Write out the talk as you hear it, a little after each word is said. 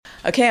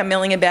Okay, I'm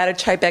milling about at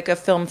Tribeca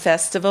Film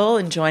Festival,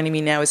 and joining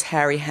me now is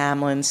Harry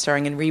Hamlin,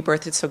 starring in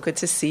Rebirth. It's so good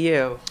to see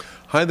you.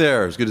 Hi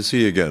there. It's good to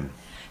see you again.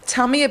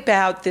 Tell me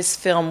about this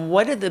film.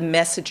 What are the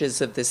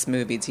messages of this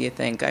movie, do you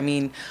think? I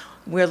mean,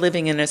 we're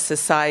living in a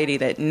society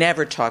that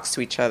never talks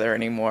to each other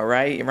anymore,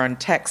 right? You're on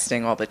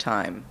texting all the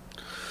time.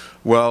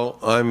 Well,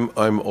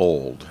 I'm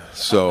old,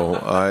 so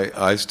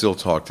I still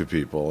talk to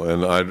people,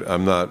 and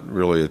I'm not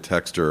really a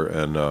texter,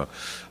 and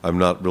I'm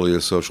not really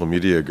a social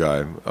media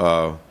guy.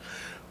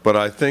 But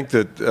I think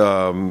that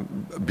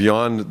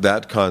beyond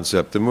that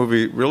concept, the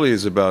movie really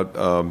is about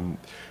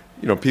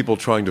people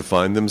trying to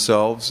find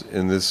themselves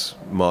in this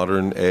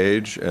modern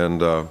age,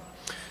 and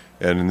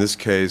in this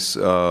case,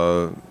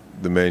 the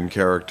main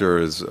character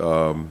is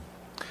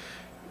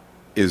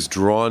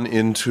drawn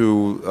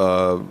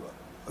into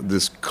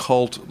this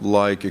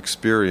cult-like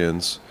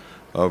experience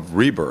of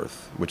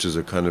rebirth, which is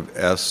a kind of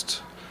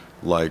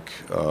EST-like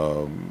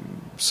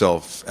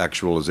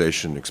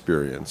self-actualization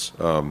experience.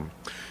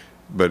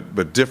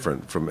 But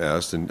different from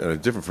EST,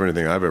 and different from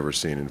anything I've ever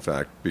seen, in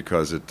fact,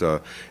 because it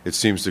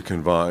seems to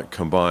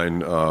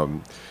combine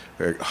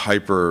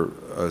hyper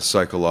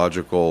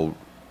psychological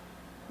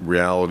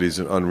realities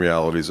and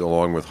unrealities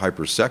along with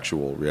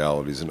hypersexual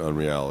realities and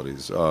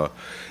unrealities.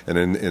 And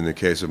in the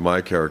case of my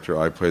character,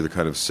 I play the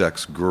kind of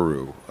sex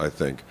guru, I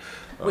think.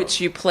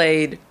 Which you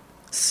played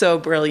so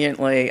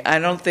brilliantly.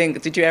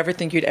 Did you ever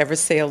think you'd ever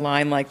say a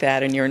line like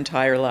that in your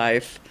entire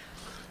life?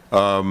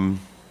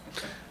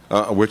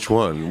 Which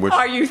one?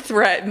 Are you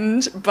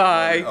threatened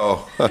by?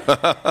 Oh,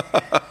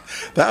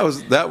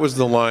 that was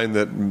the line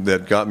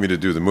that got me to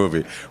do the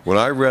movie. When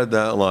I read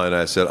that line,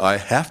 I said, I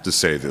have to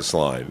say this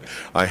line.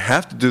 I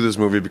have to do this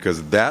movie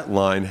because that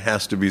line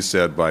has to be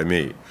said by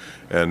me.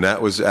 And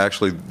that was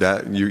actually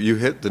that you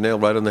hit the nail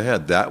right on the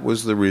head. That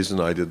was the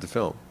reason I did the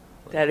film.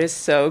 That is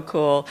so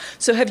cool.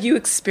 So have you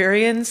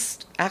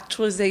experienced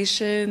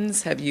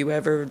actualizations? Have you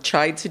ever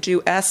tried to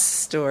do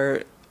EST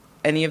or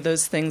any of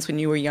those things when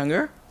you were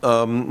younger?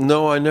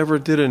 No, I never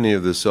did any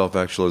of the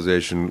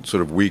self-actualization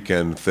sort of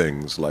weekend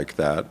things like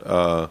that.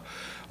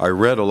 I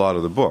read a lot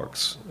of the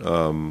books,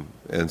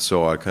 and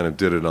so I kind of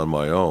did it on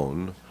my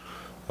own.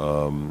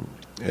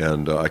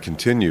 And I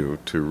continue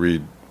to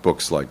read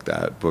books like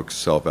that, books,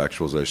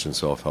 self-actualization,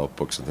 self-help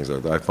books and things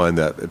like that. I find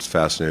that it's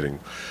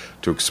fascinating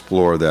to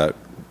explore that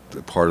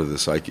part of the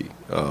psyche.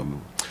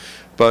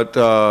 But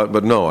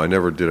no, I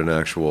never did an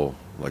actual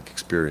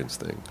experience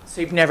thing. So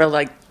you've never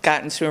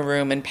got into a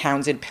room and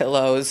pounded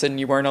pillows and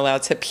you weren't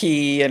allowed to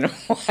pee and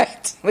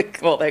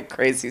all that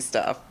crazy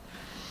stuff?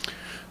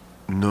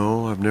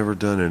 No, I've never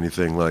done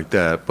anything like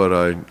that, but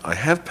I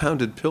have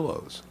pounded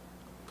pillows.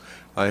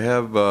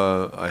 I've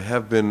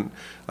been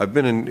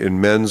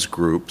in men's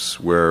groups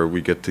where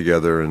we get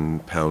together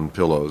and pound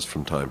pillows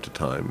from time to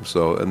time.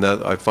 So, and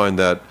that I find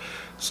that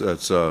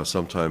it's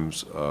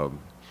sometimes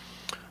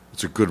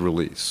it's a good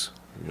release.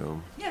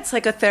 Yeah, it's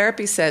like a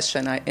therapy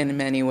session in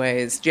many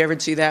ways. Do you ever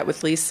do that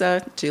with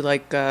Lisa? Do you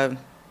like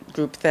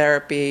group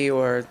therapy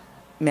or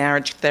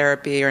marriage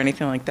therapy or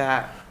anything like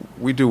that?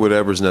 We do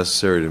whatever's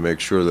necessary to make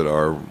sure that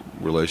our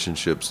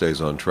relationship stays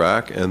on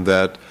track and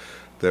that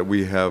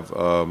we have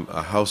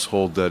a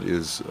household that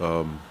is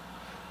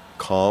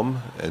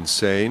calm and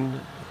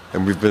sane.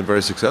 And we've been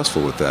very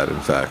successful with that, in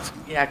fact.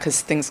 Yeah,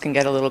 because things can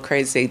get a little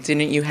crazy.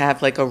 Didn't you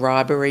have a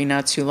robbery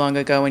not too long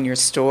ago in your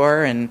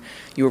store, and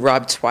you were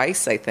robbed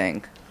twice, I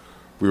think?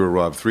 We were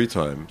robbed 3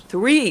 times.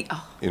 3?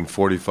 Oh. In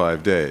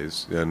 45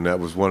 days. And that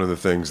was one of the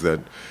things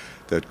that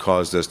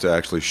caused us to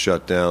actually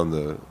shut down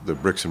the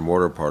bricks and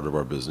mortar part of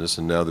our business.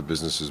 And now the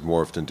business has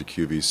morphed into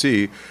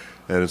QVC,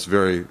 and it's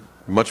very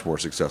much more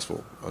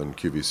successful on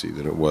QVC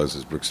than it was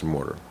as bricks and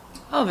mortar.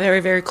 Oh, very,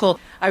 very cool.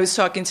 I was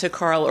talking to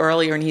Carl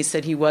earlier, and he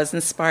said he was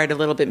inspired a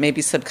little bit,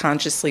 maybe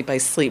subconsciously, by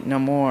Sleep No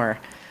More.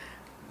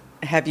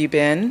 Have you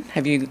been?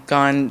 Have you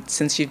gone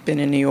since you've been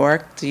in New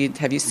York?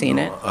 Have you seen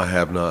it? I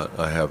have not,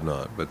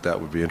 but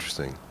that would be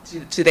interesting.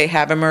 Do they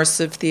have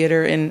immersive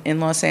theater in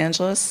Los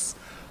Angeles?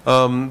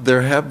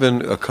 There have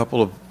been a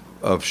couple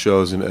of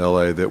shows in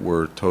L.A. that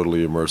were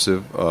totally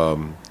immersive.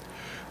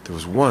 There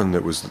was one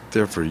that was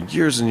there for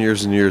years and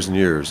years and years and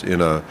years in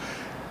a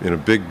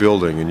big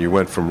building, and you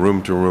went from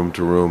room to room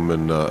to room,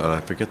 and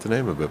I forget the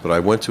name of it, but I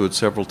went to it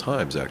several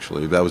times,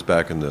 actually. That was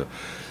back in the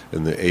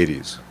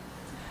 80s.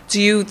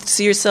 Do you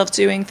see yourself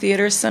doing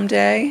theater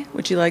someday?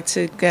 Would you like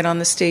to get on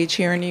the stage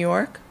here in New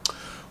York?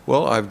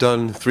 Well, I've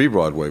done 3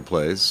 Broadway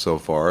plays so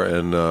far,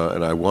 and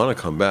I want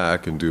to come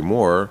back and do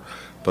more,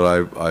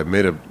 but I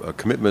made a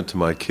commitment to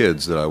my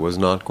kids that I was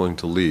not going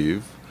to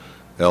leave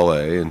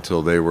L.A.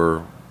 until they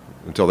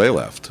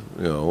left,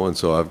 and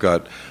so I've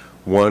got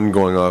one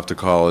going off to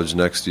college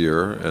next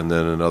year, and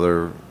then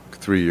another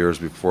 3 years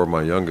before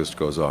my youngest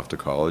goes off to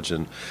college.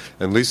 And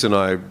Lisa and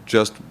I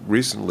just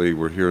recently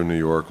were here in New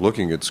York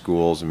looking at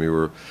schools, and we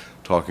were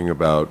talking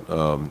about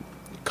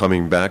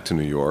coming back to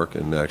New York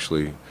and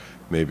actually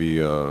maybe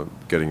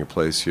getting a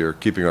place here,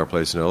 keeping our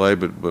place in L.A.,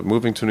 but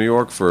moving to New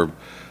York for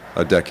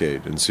a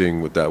decade and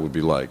seeing what that would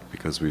be like,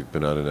 because we've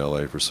been out in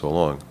L.A. for so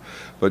long.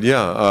 But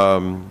yeah,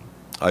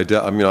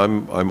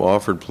 I'm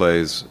offered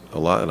plays a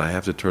lot, and I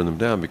have to turn them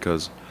down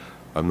because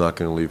I'm not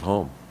going to leave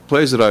home.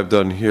 Plays that I've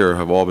done here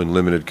have all been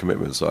limited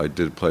commitments. I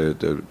did play at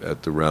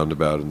the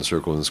Roundabout in the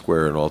Circle and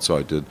Square, and also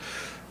I did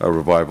a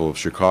revival of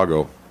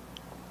Chicago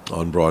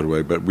on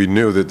Broadway. But we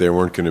knew that there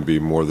weren't going to be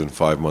more than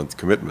 5-month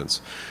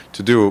commitments.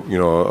 To do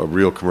a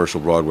real commercial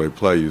Broadway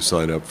play, you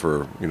sign up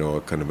for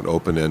a kind of an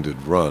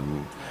open-ended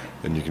run,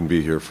 and you can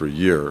be here for a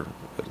year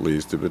at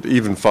least. But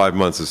even 5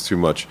 months is too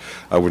much.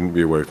 I wouldn't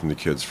be away from the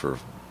kids for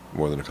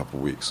more than a couple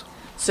of weeks.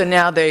 So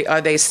now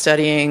are they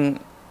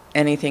studying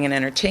anything in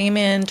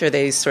entertainment, or are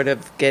they sort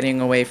of getting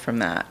away from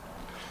that?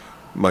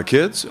 My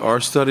kids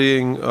are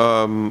studying,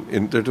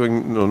 they're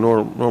doing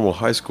normal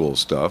high school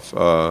stuff,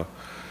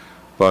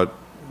 but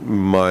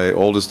my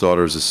oldest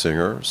daughter is a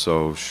singer,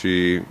 so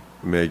she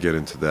may get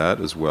into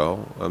that as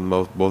well. And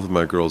both of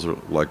my girls are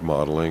like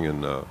modeling,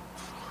 and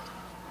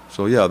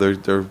so yeah, they're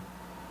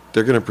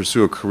going to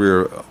pursue a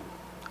career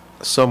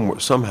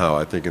somehow,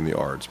 I think, in the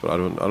arts, but I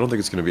don't think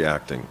it's going to be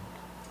acting.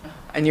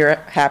 And you're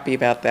happy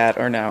about that,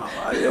 or no?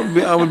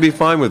 I would be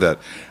fine with that,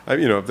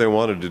 if they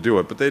wanted to do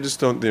it. But they just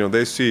don't.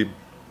 They see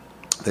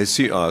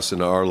us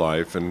in our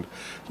life, and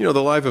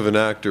the life of an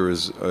actor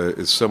is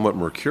somewhat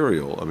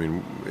mercurial. I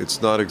mean,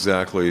 it's not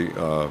exactly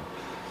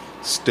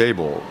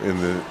stable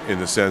in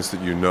the sense that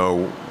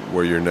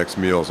where your next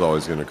meal is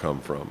always going to come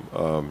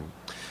from.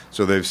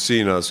 So they've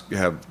seen us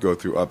go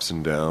through ups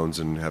and downs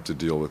and have to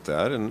deal with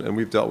that, and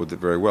we've dealt with it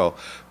very well.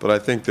 But I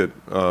think that.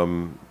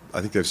 I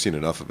think they've seen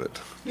enough of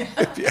it,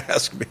 if you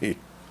ask me.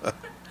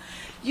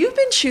 You've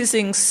been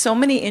choosing so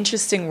many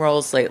interesting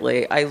roles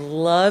lately. I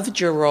loved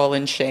your role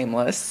in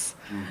Shameless,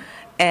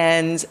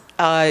 and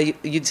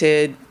you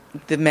did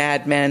the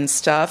Mad Men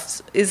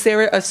stuff. Is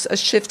there a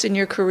shift in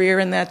your career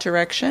in that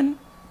direction?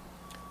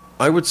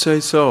 I would say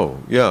so,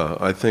 yeah.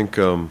 I think,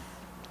 I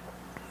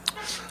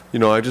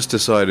just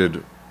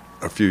decided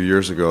a few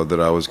years ago that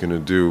I was going to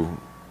do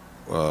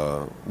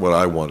what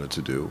I wanted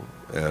to do,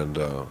 and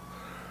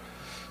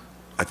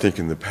I think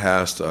in the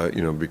past,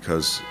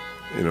 because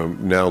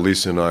now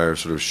Lisa and I are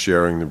sort of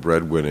sharing the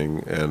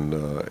breadwinning and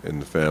in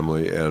the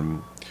family,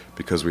 and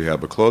because we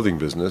have a clothing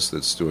business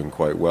that's doing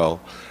quite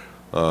well,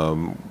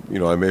 I'm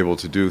able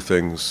to do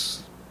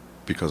things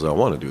because I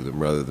want to do them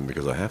rather than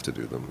because I have to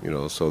do them.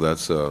 So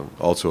that's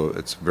also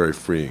it's very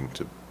freeing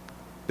to,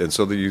 and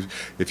so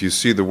if you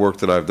see the work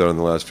that I've done in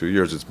the last few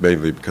years, it's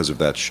mainly because of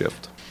that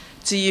shift.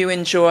 Do you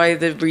enjoy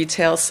the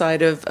retail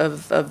side of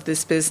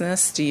this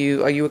business?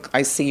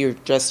 I see you're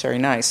dressed very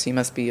nice, so you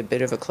must be a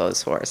bit of a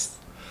clothes horse.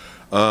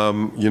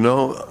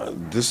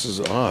 This is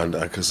odd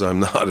because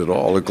I'm not at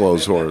all a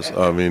clothes horse.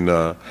 I mean,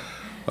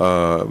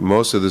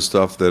 most of the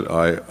stuff that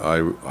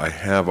I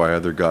have, I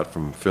either got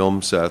from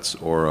film sets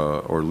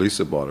or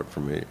Lisa bought it for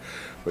me.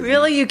 But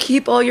really? You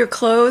keep all your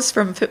clothes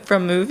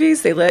from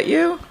movies? They let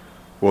you?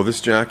 Well,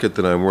 this jacket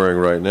that I'm wearing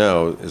right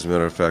now, as a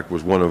matter of fact,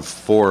 was one of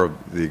 4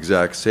 of the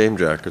exact same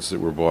jackets that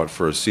were bought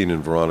for a scene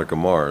in Veronica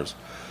Mars,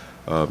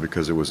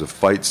 because it was a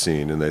fight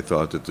scene, and they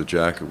thought that the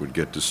jacket would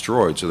get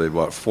destroyed, so they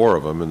bought 4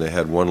 of them, and they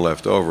had one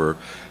left over,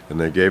 and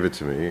they gave it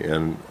to me,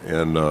 and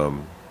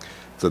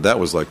so that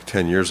was like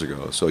 10 years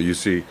ago. So you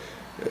see,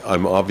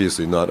 I'm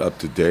obviously not up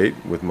to date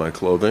with my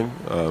clothing.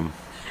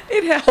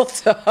 It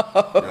held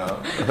up.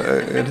 Yeah,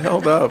 it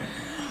held up.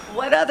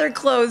 What other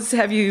clothes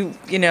have you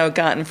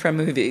gotten from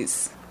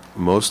movies? A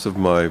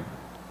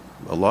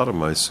lot of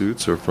my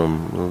suits are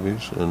from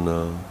movies,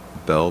 and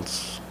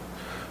belts,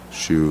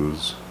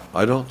 shoes.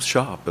 I don't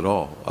shop at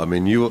all. I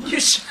mean, you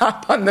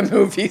shop on the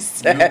movie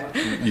set.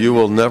 You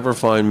will never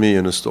find me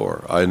in a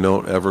store. I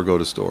don't ever go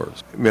to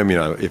stores. I mean,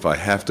 if I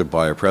have to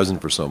buy a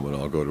present for someone,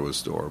 I'll go to a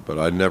store, but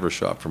I never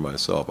shop for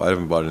myself. I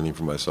haven't bought anything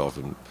for myself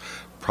in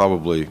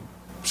probably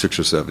 6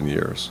 or 7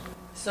 years.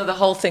 So the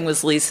whole thing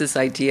was Lisa's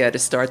idea to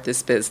start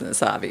this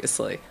business,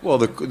 obviously. Well,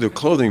 the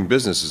clothing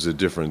business is a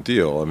different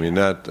deal. I mean,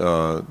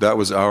 that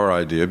was our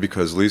idea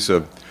because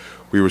Lisa,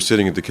 we were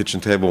sitting at the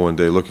kitchen table one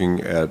day looking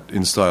at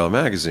In Style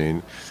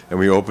magazine, and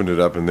we opened it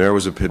up, and there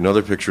was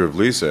another picture of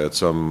Lisa at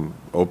some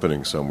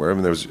opening somewhere. I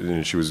mean,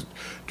 and she was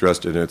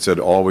dressed, and it said,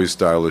 "Always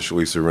stylish,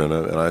 Lisa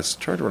Rinna." And I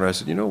turned to her and I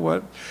said, "You know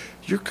what?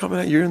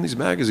 You're in these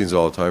magazines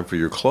all the time for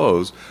your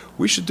clothes.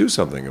 We should do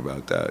something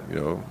about that,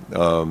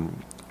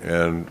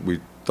 And we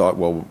thought,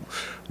 well,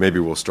 maybe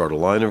we'll start a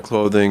line of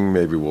clothing,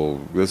 maybe we'll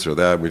this or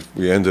that.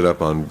 We ended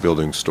up on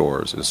building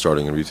stores and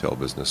starting a retail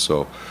business.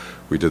 So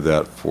we did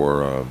that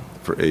for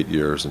 8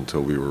 years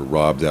until we were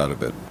robbed out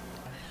of it.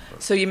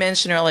 So you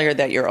mentioned earlier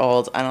that you're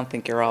old. I don't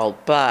think you're old,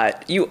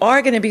 but you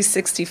are going to be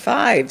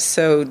 65.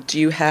 So do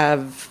you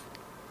have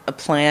a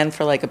plan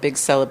for like a big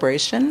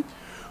celebration?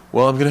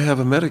 Well, I'm going to have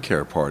a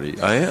Medicare party.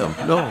 I am.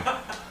 No.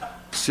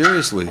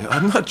 Seriously,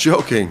 I'm not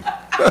joking.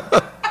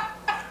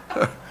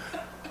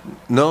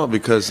 No,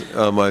 because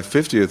my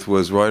 50th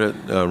was right at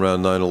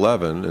around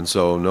 9/11, and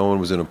so no one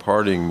was in a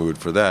partying mood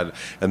for that,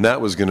 and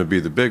that was going to be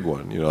the big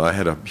one. I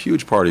had a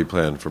huge party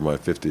planned for my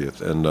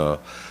 50th,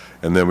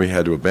 and then we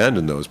had to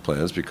abandon those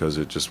plans because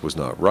it just was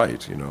not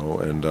right,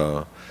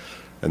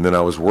 And then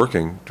I was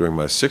working during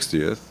my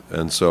 60th,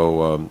 and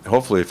so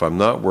hopefully if I'm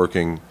not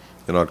working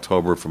in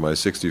October for my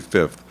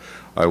 65th,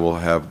 I will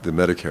have the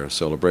Medicare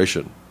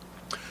celebration,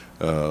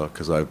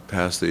 because I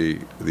passed the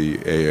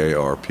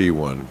AARP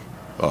one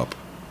up.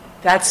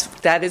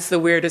 That is the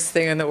weirdest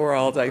thing in the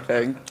world, I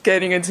think,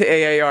 getting into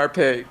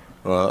AARP.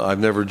 Well, I've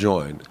never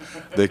joined.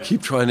 They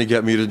keep trying to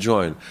get me to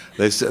join.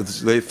 They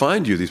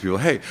find you, these people.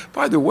 Hey,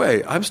 by the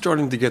way, I'm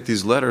starting to get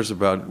these letters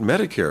about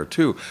Medicare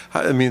too.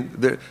 I mean,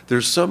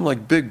 there's some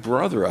like big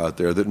brother out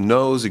there that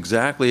knows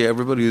exactly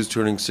everybody who's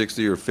turning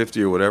 60 or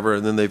 50 or whatever,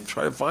 and then they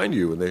try to find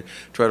you and they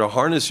try to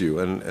harness you.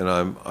 And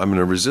I'm going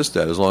to resist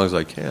that as long as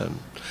I can.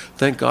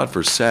 Thank God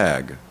for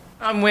SAG.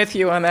 I'm with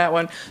you on that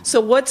one.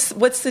 So what's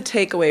the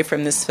takeaway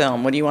from this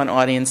film? What do you want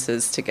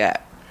audiences to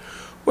get?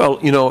 Well,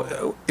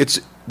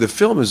 the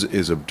film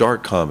is a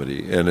dark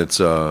comedy, and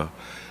it's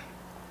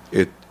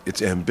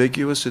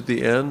ambiguous at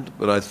the end,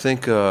 but I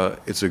think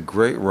it's a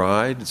great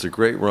ride. It's a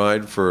great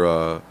ride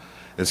for.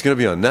 It's going to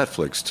be on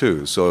Netflix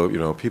too,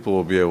 so people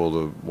will be able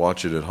to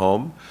watch it at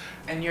home.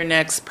 And your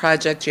next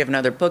project, you have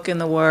another book in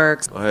the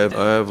works? I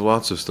have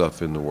lots of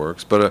stuff in the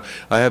works, but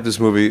I have this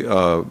movie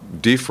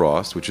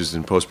Defrost, which is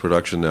in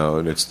post-production now,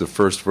 and it's the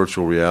first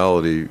virtual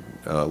reality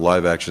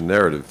live-action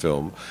narrative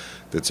film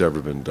that's ever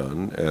been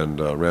done, and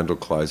Randall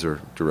Kleiser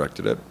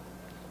directed it.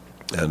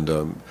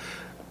 And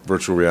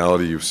virtual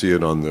reality, you see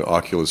it on the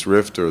Oculus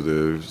Rift or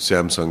the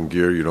Samsung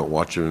Gear. You don't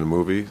watch it in a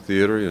movie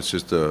theater. It's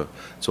just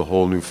it's a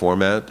whole new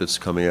format that's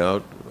coming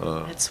out.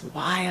 It's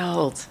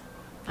wild.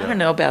 Yeah. I don't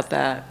know about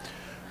that.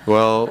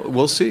 Well,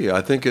 we'll see.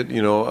 I think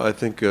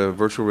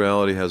virtual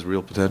reality has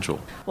real potential.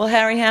 Well,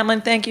 Harry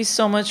Hamlin, thank you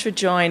so much for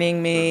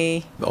joining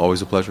me.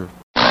 Always a pleasure.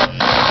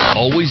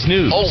 Always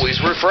news. Always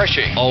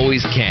refreshing.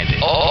 Always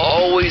candid.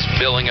 Always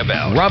milling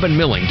about. Robin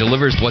Milling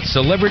delivers what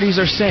celebrities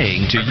are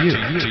saying to you.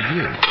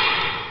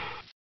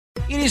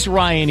 It is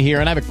Ryan here,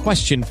 and I have a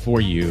question for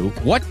you.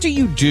 What do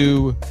you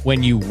do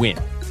when you win?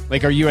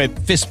 Like, are you a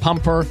fist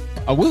pumper,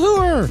 a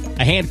woohooer,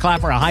 a hand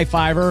clapper, a high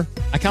fiver?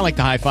 I kind of like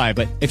the high five,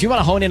 but if you want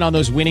to hone in on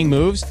those winning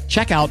moves,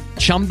 check out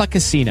Chumba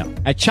Casino.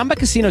 At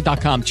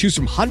ChumbaCasino.com, choose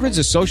from hundreds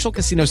of social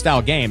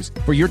casino-style games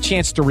for your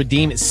chance to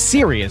redeem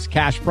serious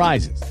cash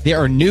prizes. There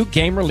are new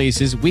game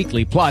releases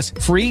weekly, plus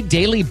free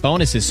daily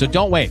bonuses, so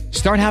don't wait.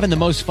 Start having the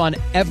most fun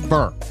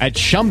ever at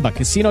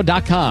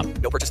ChumbaCasino.com.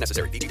 No purchase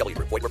necessary. VGW.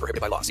 Void where prohibited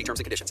by law. See terms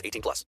and conditions. 18+.